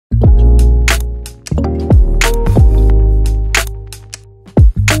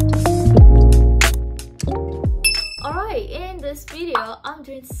video, I'm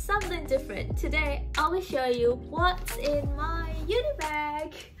doing something different. Today, I'll be showing you what's in my uni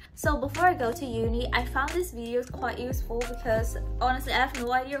bag. So before I go to uni, I found this video quite useful because honestly, I have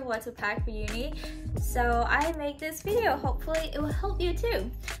no idea what to pack for uni. So I make this video. Hopefully, it will help you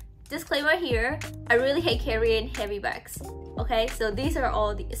too. Disclaimer here, I really hate carrying heavy bags. Okay, so these are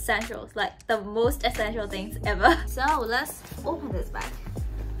all the essentials, like the most essential things ever. So let's open this bag.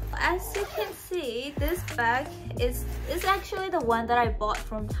 As you can see, this bag is actually the one that I bought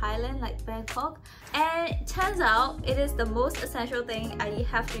from Thailand, like Bangkok, and it turns out it is the most essential thing I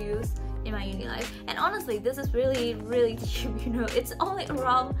have to use in my uni life. And honestly, this is really cheap, you know. It's only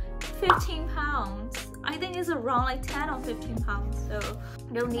around 15 pounds. I think it's around like 10 or 15 pounds, so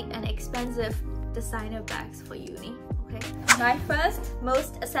you don't need an expensive designer bags for uni. Okay, my first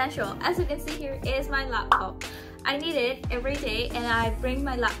most essential, as you can see here, is my laptop. I need it every day, and I bring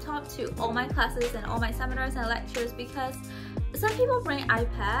my laptop to all my classes and all my seminars and lectures because some people bring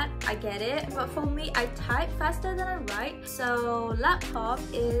iPad, I get it, but for me, I type faster than I write, so laptop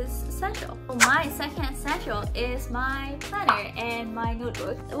is essential. My second essential is my planner and my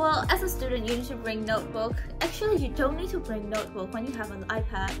notebook. Well, as a student, you need to bring notebook. Actually, you don't need to bring notebook when you have an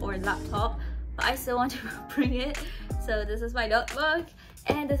iPad or a laptop, but I still want to bring it. So this is my notebook.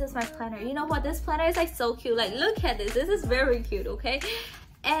 And this is my planner. You know what? This planner is like so cute. Like, look at this. This is very cute, okay?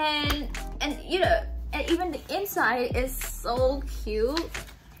 And you know, and even the inside is so cute.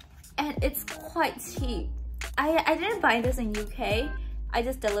 And it's quite cheap. I didn't buy this in UK. I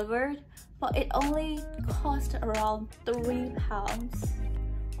just delivered. But it only cost around £3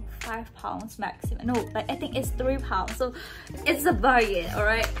 or £5 maximum. No, like I think it's £3. So it's a bargain,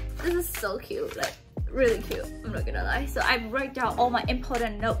 alright? This is so cute. Like, really cute, I'm not gonna lie. So I write down all my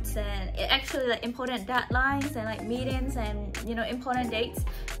important notes and it actually like important deadlines and like meetings and you know important dates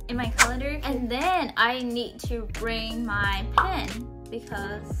in my calendar. And then I need to bring my pen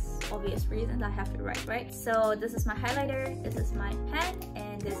because obvious reasons I have to write, right? So this is my highlighter, this is my pen,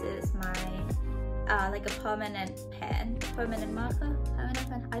 and this is my like a permanent marker, permanent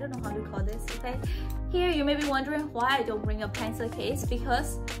pen. I don't know how to call this, okay? Here you may be wondering why I don't bring a pencil case,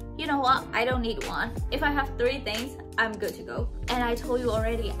 because you know what? I don't need one. If I have 3 things, I'm good to go. And I told you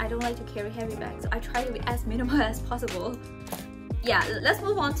already, I don't like to carry heavy bags, so I try to be as minimal as possible. Yeah, let's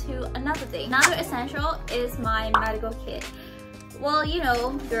move on to another thing. Another essential is my medical kit. Well, you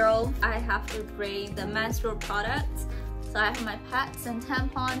know, girl, I have to bring the menstrual products. So I have my pads and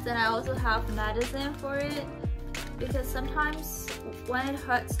tampons, and I also have medicine for it because sometimes when it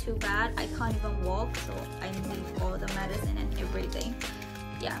hurts too bad, I can't even walk, so I need all the medicine and everything.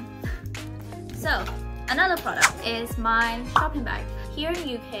 Yeah. So another product is my shopping bag. Here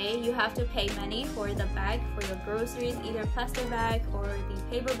in UK, you have to pay money for the bag for your groceries, either plastic bag or the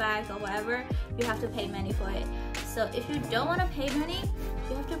paper bag or whatever. You have to pay money for it. So if you don't want to pay money,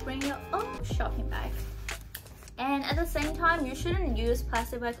 you have to bring your own shopping bag. And at the same time, you shouldn't use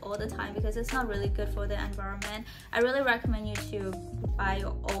plastic bags all the time because it's not really good for the environment. I really recommend you to buy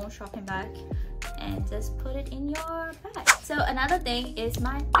your own shopping bag and just put it in your bag. So another thing is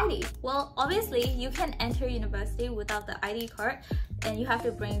my ID. Well, obviously you can enter university without the ID card, and you have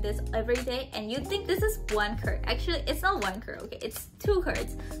to bring this every day, and you think this is 1 card. Actually, it's not 1 card, okay? It's 2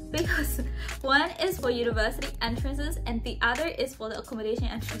 cards because one is for university entrances and the other is for the accommodation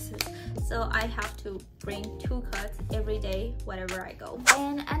entrances. So I have to bring 2 cards every day wherever I go.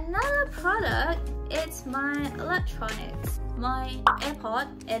 And another product is my electronics, my AirPod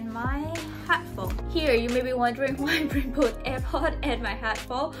and my headphone. Here you may be wondering why I bring both AirPod and my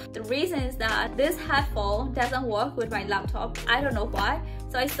headphone. The reason is that this headphone doesn't work with my laptop. I don't know why,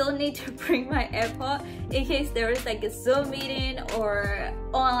 so I still need to bring my AirPod in case there is like a Zoom meeting or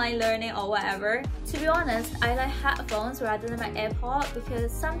online learning or whatever. To be honest, I like headphones rather than my AirPod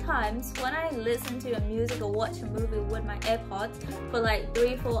because sometimes when I listen to a music or watch a movie with my AirPods for like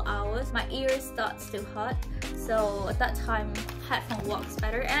 3-4 hours, my ears starts to hurt. So at that time, headphone works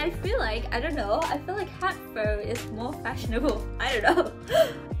better, and I feel like, I don't know, I feel like headphone is more fashionable. I don't know.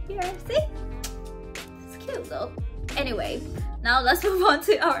 Here, see? It's cute though. Anyway, now let's move on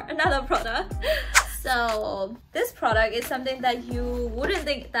to another product. So this product is something that you wouldn't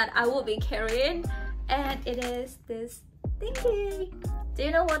think that I would be carrying, and it is this thingy. Do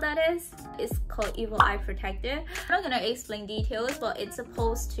you know what that is? It's called Evil Eye Protector. I'm not gonna explain details, but it's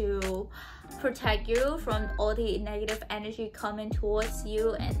supposed to protect you from all the negative energy coming towards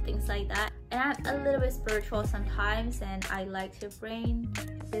you and things like that. And I'm a little bit spiritual sometimes, and I like to bring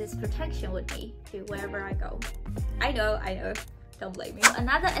this protection with me to wherever I go. I know, don't blame me.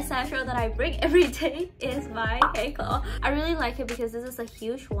 Another essential that I bring every day is my hair claw. I really like it because this is a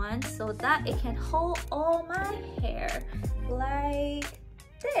huge one so that it can hold all my hair like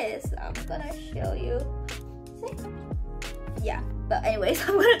this. I'm gonna show you. See? Yeah, but anyways,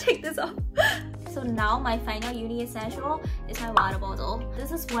 I'm gonna take this off. So now my final uni essential is my water bottle.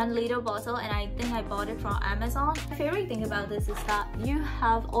 This is 1 liter bottle and I think I bought it from Amazon. My favorite thing about this is that you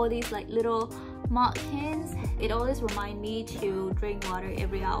have all these like little markings. It always reminds me to drink water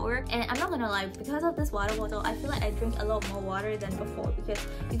every hour, and I'm not gonna lie, because of this water bottle I feel like I drink a lot more water than before because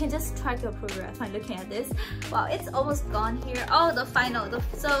you can just track your progress by looking at this. Wow, it's almost gone here. Oh, the final.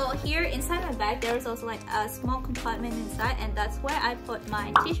 So here inside my bag there is also like a small compartment inside, and that's where I put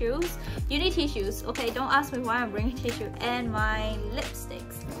my tissues, uni tissues. Okay, don't ask me why I'm bringing tissue, and my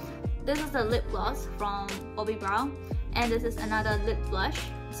lipsticks. This is the lip gloss from Bobbi Brown, and this is another lip blush,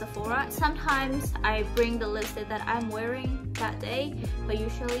 Sephora. Sometimes I bring the lipstick that I'm wearing that day, but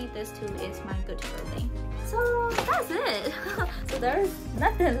usually this too is my go-to thing. So that's it. So there's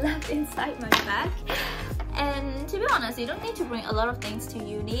nothing left inside my bag. And to be honest, you don't need to bring a lot of things to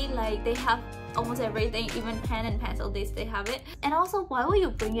uni. Like they have almost everything, even pen and pencil, they have it. And also, why would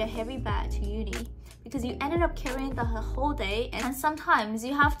you bring a heavy bag to uni? Because you ended up carrying the whole day, and sometimes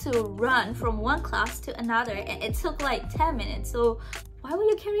you have to run from one class to another and it took like 10 minutes. So why would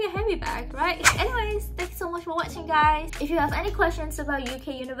you carry a heavy bag, right? Anyways, thank you so much for watching, guys. If you have any questions about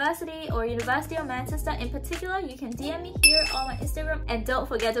UK University or University of Manchester in particular, you can DM me here on my Instagram, and don't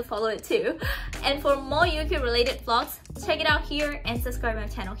forget to follow it too. And for more UK related vlogs, check it out here and subscribe my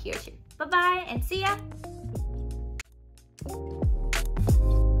channel here too. Bye bye and see ya!